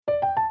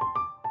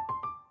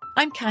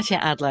I'm Katya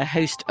Adler,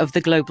 host of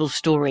The Global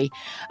Story.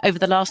 Over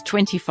the last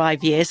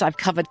 25 years, I've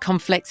covered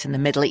conflicts in the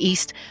Middle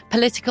East,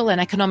 political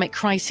and economic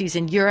crises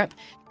in Europe,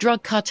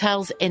 drug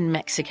cartels in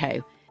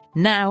Mexico.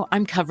 Now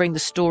I'm covering the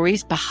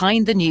stories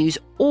behind the news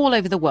all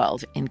over the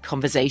world in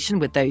conversation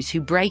with those who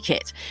break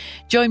it.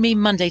 Join me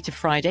Monday to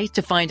Friday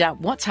to find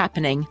out what's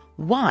happening,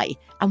 why,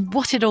 and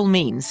what it all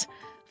means.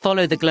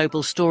 Follow The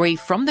Global Story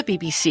from the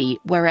BBC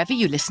wherever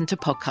you listen to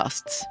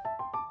podcasts.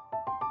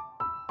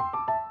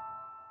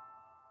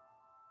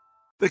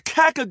 The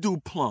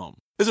Kakadu plum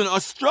is an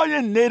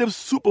Australian native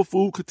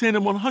superfood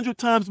containing 100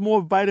 times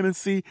more vitamin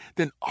C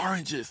than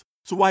oranges.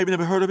 So why have you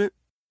never heard of it?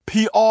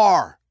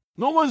 PR.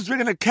 No one's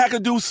drinking a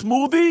Kakadu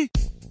smoothie?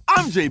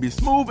 I'm JB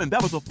Smoove, and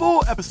that was a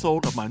full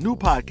episode of my new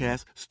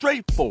podcast,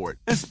 Straightforward,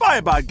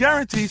 inspired by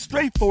guaranteed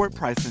straightforward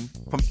pricing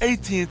from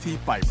AT&T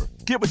Fiber.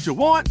 Get what you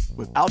want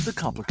without the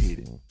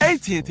complicated.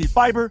 AT&T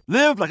Fiber,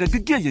 live like a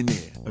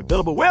gigillionaire.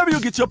 Available wherever you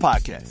get your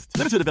podcasts.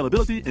 Limited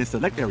availability in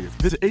select areas.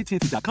 Visit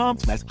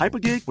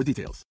AT&T.com/hypergig for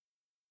details.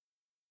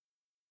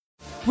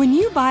 When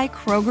you buy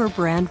Kroger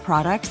brand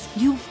products,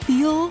 you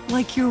feel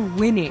like you're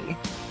winning.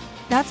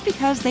 That's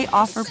because they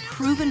offer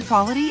proven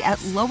quality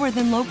at lower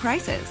than low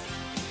prices.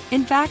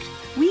 In fact,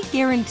 we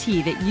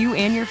guarantee that you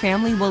and your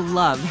family will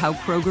love how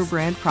Kroger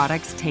brand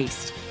products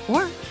taste,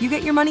 or you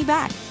get your money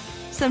back.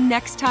 So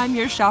next time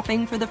you're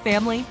shopping for the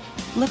family,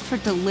 look for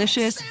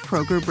delicious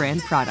Kroger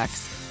brand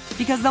products,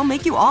 because they'll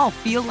make you all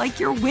feel like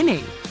you're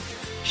winning.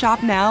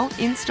 Shop now,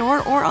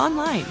 in-store, or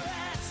online.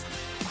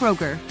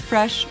 Kroger,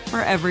 fresh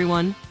for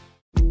everyone.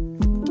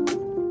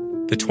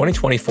 The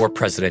 2024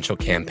 presidential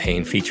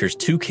campaign features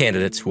two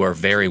candidates who are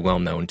very well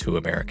known to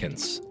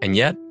Americans. And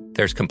yet,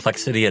 there's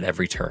complexity at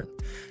every turn.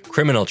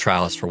 Criminal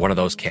trials for one of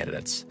those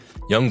candidates.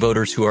 Young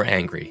voters who are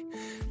angry.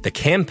 The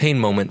Campaign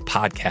Moment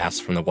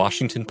podcast from The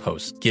Washington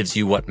Post gives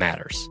you what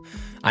matters.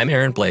 I'm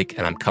Aaron Blake,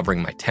 and I'm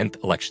covering my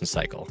 10th election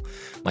cycle.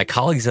 My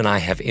colleagues and I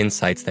have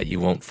insights that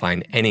you won't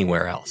find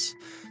anywhere else.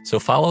 So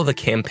follow The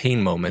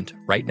Campaign Moment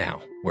right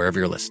now, wherever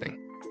you're listening.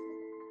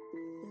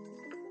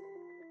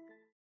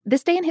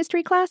 This Day in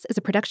History Class is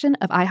a production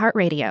of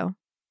iHeartRadio.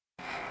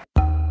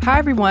 Hi,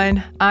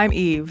 everyone. I'm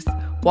Eves.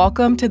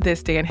 Welcome to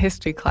This Day in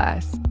History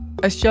Class,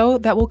 a show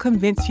that will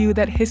convince you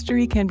that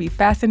history can be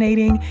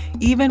fascinating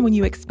even when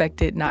you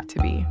expect it not to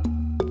be.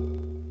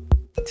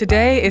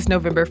 Today is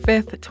November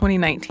 5th,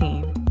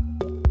 2019.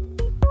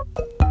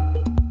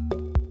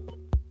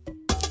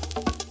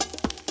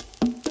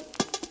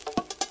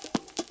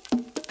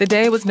 The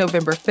day was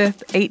November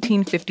 5th,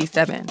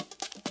 1857.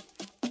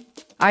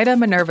 Ida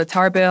Minerva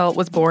Tarbell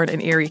was born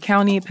in Erie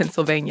County,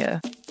 Pennsylvania.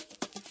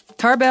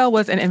 Tarbell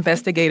was an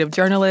investigative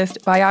journalist,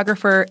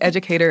 biographer,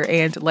 educator,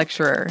 and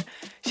lecturer.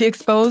 She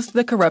exposed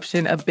the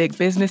corruption of big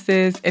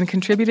businesses and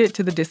contributed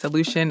to the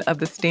dissolution of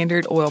the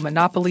Standard Oil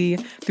monopoly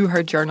through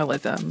her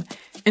journalism.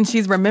 And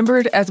she's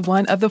remembered as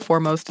one of the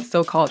foremost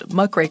so-called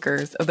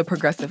muckrakers of the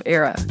Progressive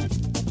era.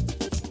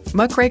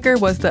 Muckraker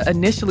was the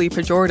initially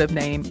pejorative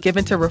name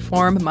given to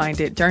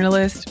reform-minded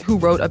journalists who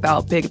wrote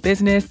about big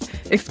business,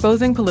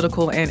 exposing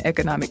political and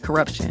economic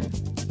corruption.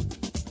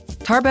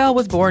 Tarbell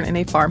was born in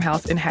a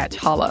farmhouse in Hatch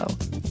Hollow.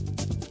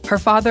 Her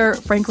father,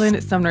 Franklin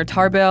Sumner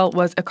Tarbell,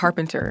 was a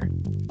carpenter.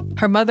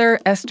 Her mother,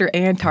 Esther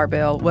Ann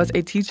Tarbell, was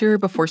a teacher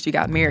before she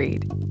got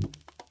married.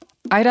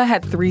 Ida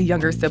had 3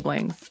 younger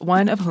siblings,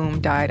 one of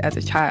whom died as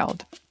a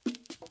child.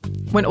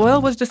 When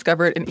oil was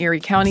discovered in Erie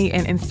County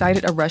and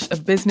incited a rush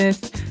of business,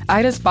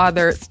 Ida's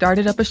father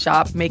started up a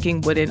shop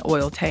making wooden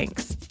oil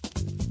tanks.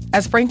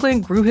 As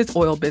Franklin grew his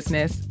oil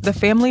business, the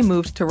family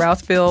moved to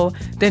Rouseville,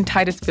 then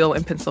Titusville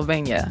in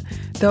Pennsylvania,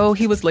 though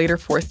he was later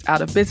forced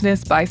out of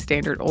business by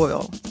Standard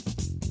Oil.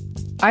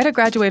 Ida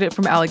graduated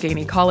from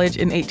Allegheny College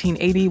in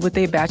 1880 with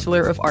a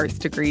Bachelor of Arts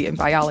degree in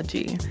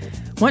biology.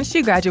 Once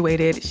she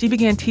graduated, she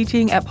began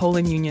teaching at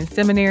Poland Union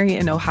Seminary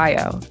in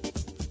Ohio.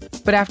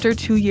 But after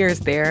 2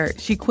 years there,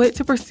 she quit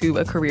to pursue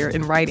a career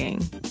in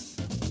writing.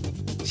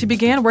 She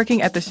began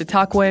working at the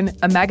Chautauquan,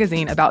 a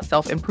magazine about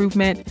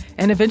self-improvement,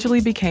 and eventually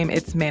became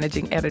its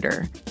managing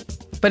editor.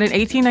 But in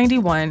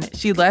 1891,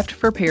 she left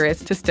for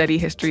Paris to study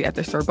history at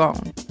the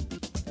Sorbonne.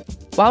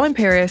 While in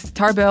Paris,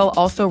 Tarbell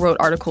also wrote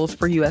articles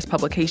for U.S.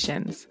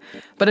 publications.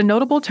 But a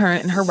notable turn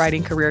in her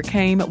writing career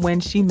came when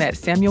she met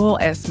Samuel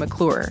S.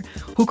 McClure,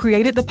 who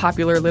created the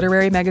popular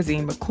literary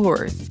magazine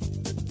McClure's.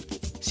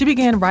 She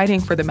began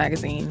writing for the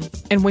magazine,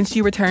 and when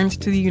she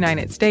returned to the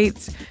United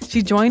States,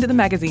 she joined the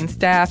magazine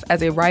staff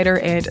as a writer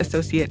and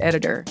associate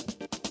editor.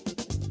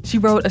 She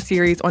wrote a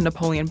series on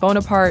Napoleon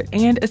Bonaparte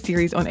and a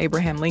series on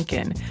Abraham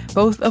Lincoln,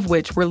 both of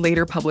which were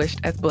later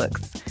published as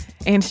books.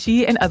 And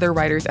she and other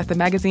writers at the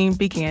magazine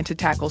began to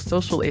tackle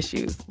social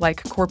issues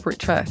like corporate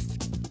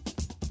trust.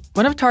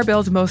 One of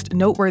Tarbell's most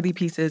noteworthy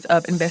pieces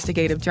of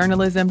investigative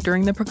journalism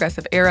during the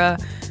Progressive Era,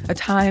 a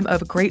time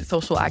of great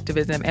social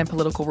activism and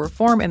political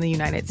reform in the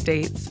United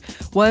States,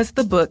 was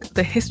the book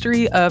The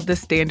History of the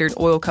Standard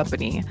Oil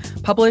Company,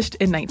 published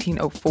in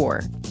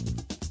 1904.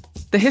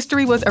 The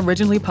history was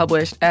originally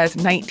published as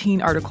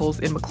 19 articles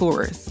in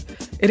McClure's.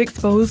 It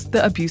exposed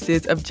the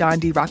abuses of John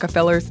D.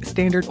 Rockefeller's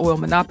Standard Oil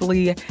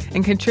monopoly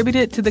and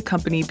contributed to the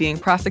company being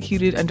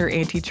prosecuted under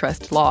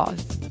antitrust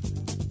laws.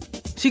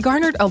 She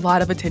garnered a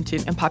lot of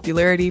attention and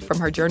popularity from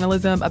her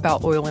journalism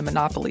about oil and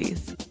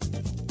monopolies.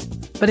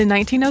 But in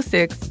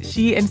 1906,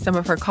 she and some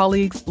of her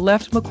colleagues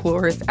left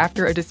McClure's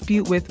after a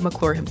dispute with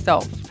McClure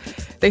himself.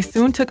 They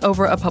soon took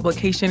over a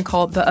publication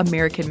called The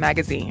American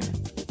Magazine.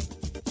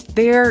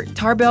 There,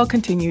 Tarbell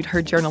continued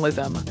her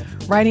journalism,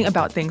 writing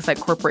about things like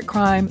corporate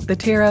crime, the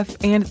tariff,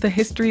 and the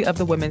history of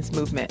the women's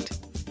movement.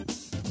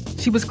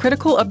 She was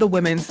critical of the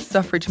women's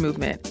suffrage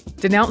movement,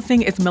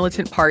 denouncing its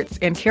militant parts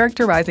and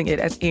characterizing it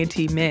as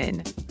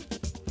anti-men.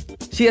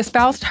 She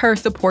espoused her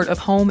support of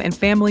home and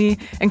family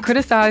and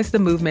criticized the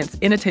movement's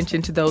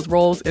inattention to those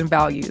roles and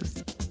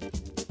values.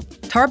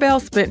 Tarbell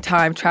spent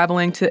time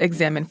traveling to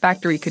examine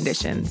factory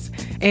conditions,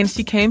 and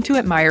she came to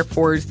admire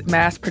Ford's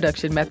mass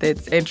production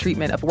methods and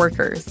treatment of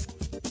workers.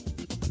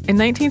 In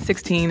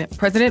 1916,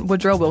 President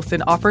Woodrow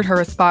Wilson offered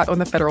her a spot on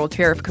the Federal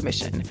Tariff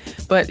Commission,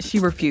 but she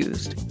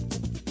refused.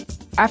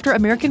 After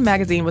American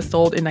Magazine was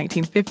sold in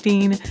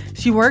 1915,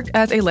 she worked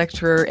as a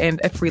lecturer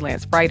and a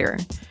freelance writer.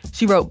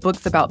 She wrote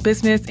books about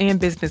business and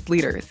business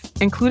leaders,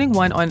 including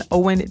one on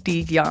Owen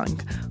D. Young,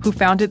 who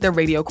founded the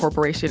Radio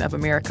Corporation of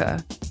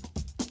America.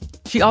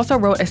 She also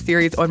wrote a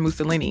series on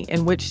Mussolini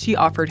in which she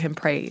offered him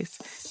praise,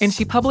 and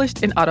she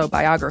published an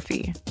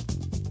autobiography.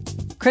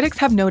 Critics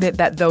have noted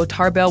that though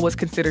Tarbell was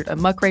considered a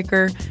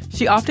muckraker,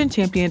 she often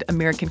championed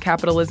American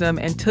capitalism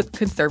and took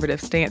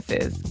conservative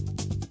stances.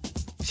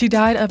 She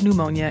died of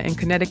pneumonia in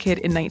Connecticut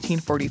in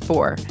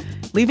 1944,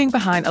 leaving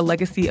behind a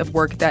legacy of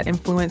work that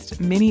influenced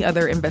many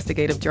other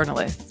investigative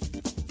journalists.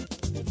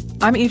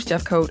 I'm Eve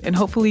Jeffcoat, and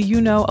hopefully you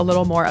know a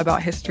little more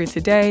about history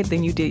today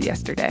than you did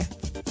yesterday.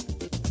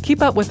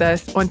 Keep up with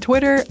us on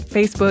Twitter,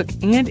 Facebook,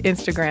 and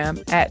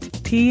Instagram at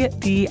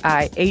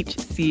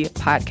TDIHC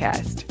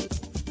Podcast.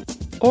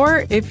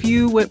 Or if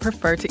you would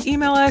prefer to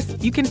email us,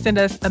 you can send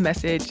us a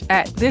message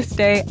at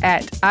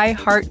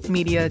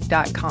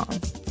thisday@iheartmedia.com.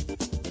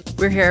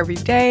 We're here every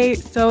day,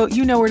 so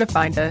you know where to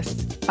find us.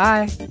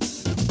 Bye.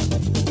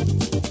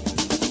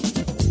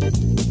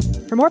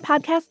 For more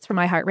podcasts from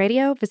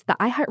iHeartRadio, visit the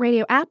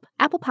iHeartRadio app,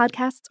 Apple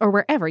Podcasts, or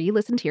wherever you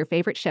listen to your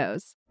favorite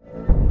shows.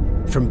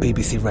 From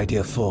BBC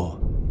Radio 4,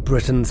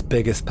 Britain's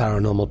biggest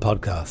paranormal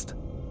podcast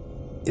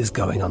is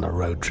going on a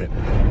road trip.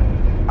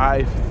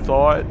 I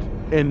thought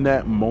in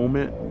that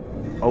moment,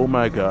 oh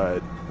my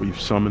God, we've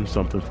summoned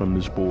something from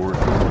this board.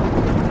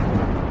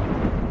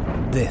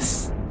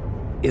 This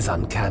is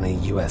Uncanny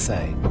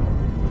USA.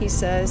 He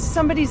says,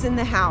 somebody's in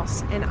the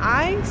house, and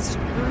I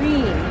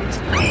screamed.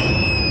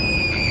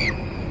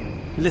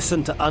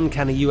 Listen to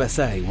Uncanny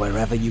USA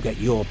wherever you get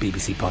your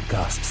BBC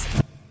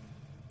podcasts,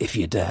 if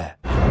you dare.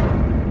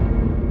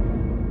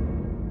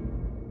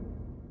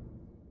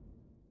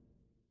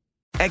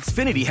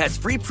 Xfinity has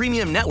free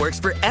premium networks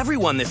for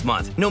everyone this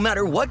month, no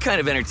matter what kind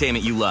of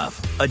entertainment you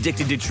love.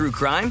 Addicted to true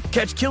crime?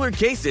 Catch killer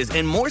cases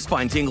and more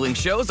spine-tingling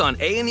shows on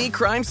A&E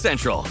Crime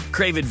Central.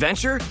 Crave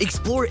adventure?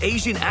 Explore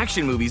Asian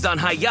action movies on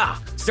Hi-YAH.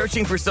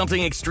 Searching for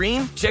something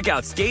extreme? Check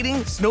out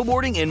skating,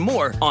 snowboarding, and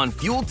more on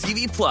Fuel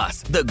TV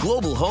Plus, the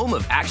global home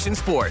of action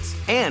sports.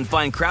 And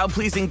find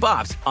crowd-pleasing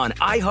bops on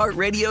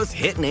iHeartRadio's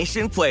Hit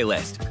Nation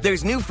playlist.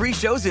 There's new free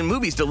shows and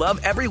movies to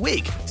love every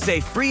week. Say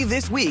free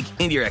this week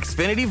in your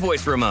Xfinity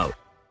voice remote.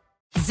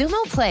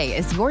 Xumo Play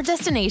is your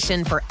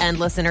destination for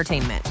endless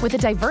entertainment. With a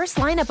diverse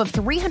lineup of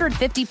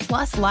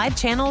 350-plus live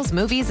channels,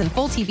 movies, and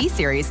full TV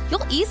series,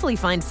 you'll easily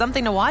find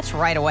something to watch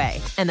right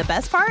away. And the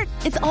best part?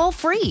 It's all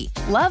free.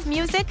 Love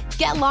music?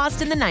 Get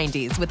lost in the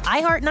 90s with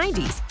iHeart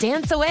 90s,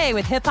 dance away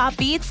with hip-hop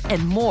beats,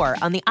 and more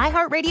on the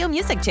iHeartRadio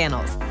music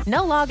channels.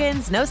 No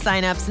logins, no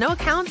signups, no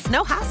accounts,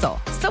 no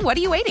hassle. So what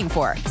are you waiting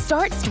for?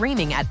 Start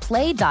streaming at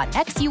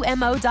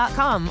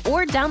play.xumo.com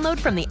or download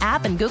from the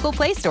app and Google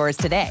Play stores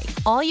today.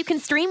 All you can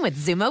stream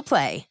with Xumo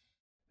Play.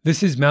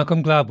 This is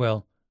Malcolm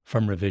Gladwell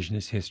from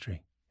Revisionist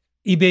History.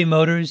 eBay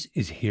Motors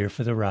is here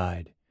for the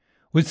ride.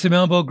 With some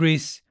elbow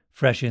grease,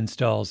 fresh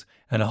installs,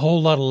 and a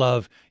whole lot of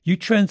love, you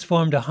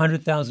transformed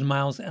 100,000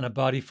 miles and a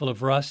body full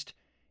of rust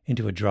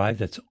into a drive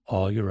that's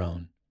all your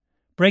own.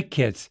 Brake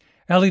kits,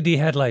 LED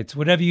headlights,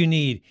 whatever you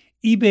need,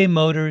 eBay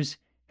Motors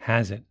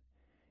has it.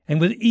 And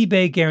with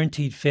eBay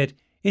Guaranteed Fit,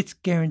 it's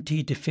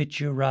guaranteed to fit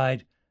your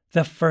ride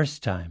the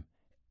first time,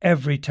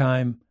 every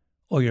time,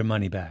 or your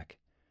money back.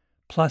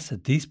 Plus,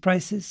 at these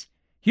prices,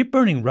 you're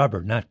burning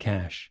rubber, not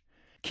cash.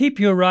 Keep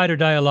your ride or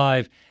die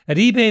alive at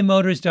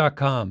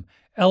ebaymotors.com.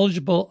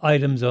 Eligible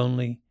items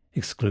only.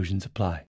 Exclusions apply.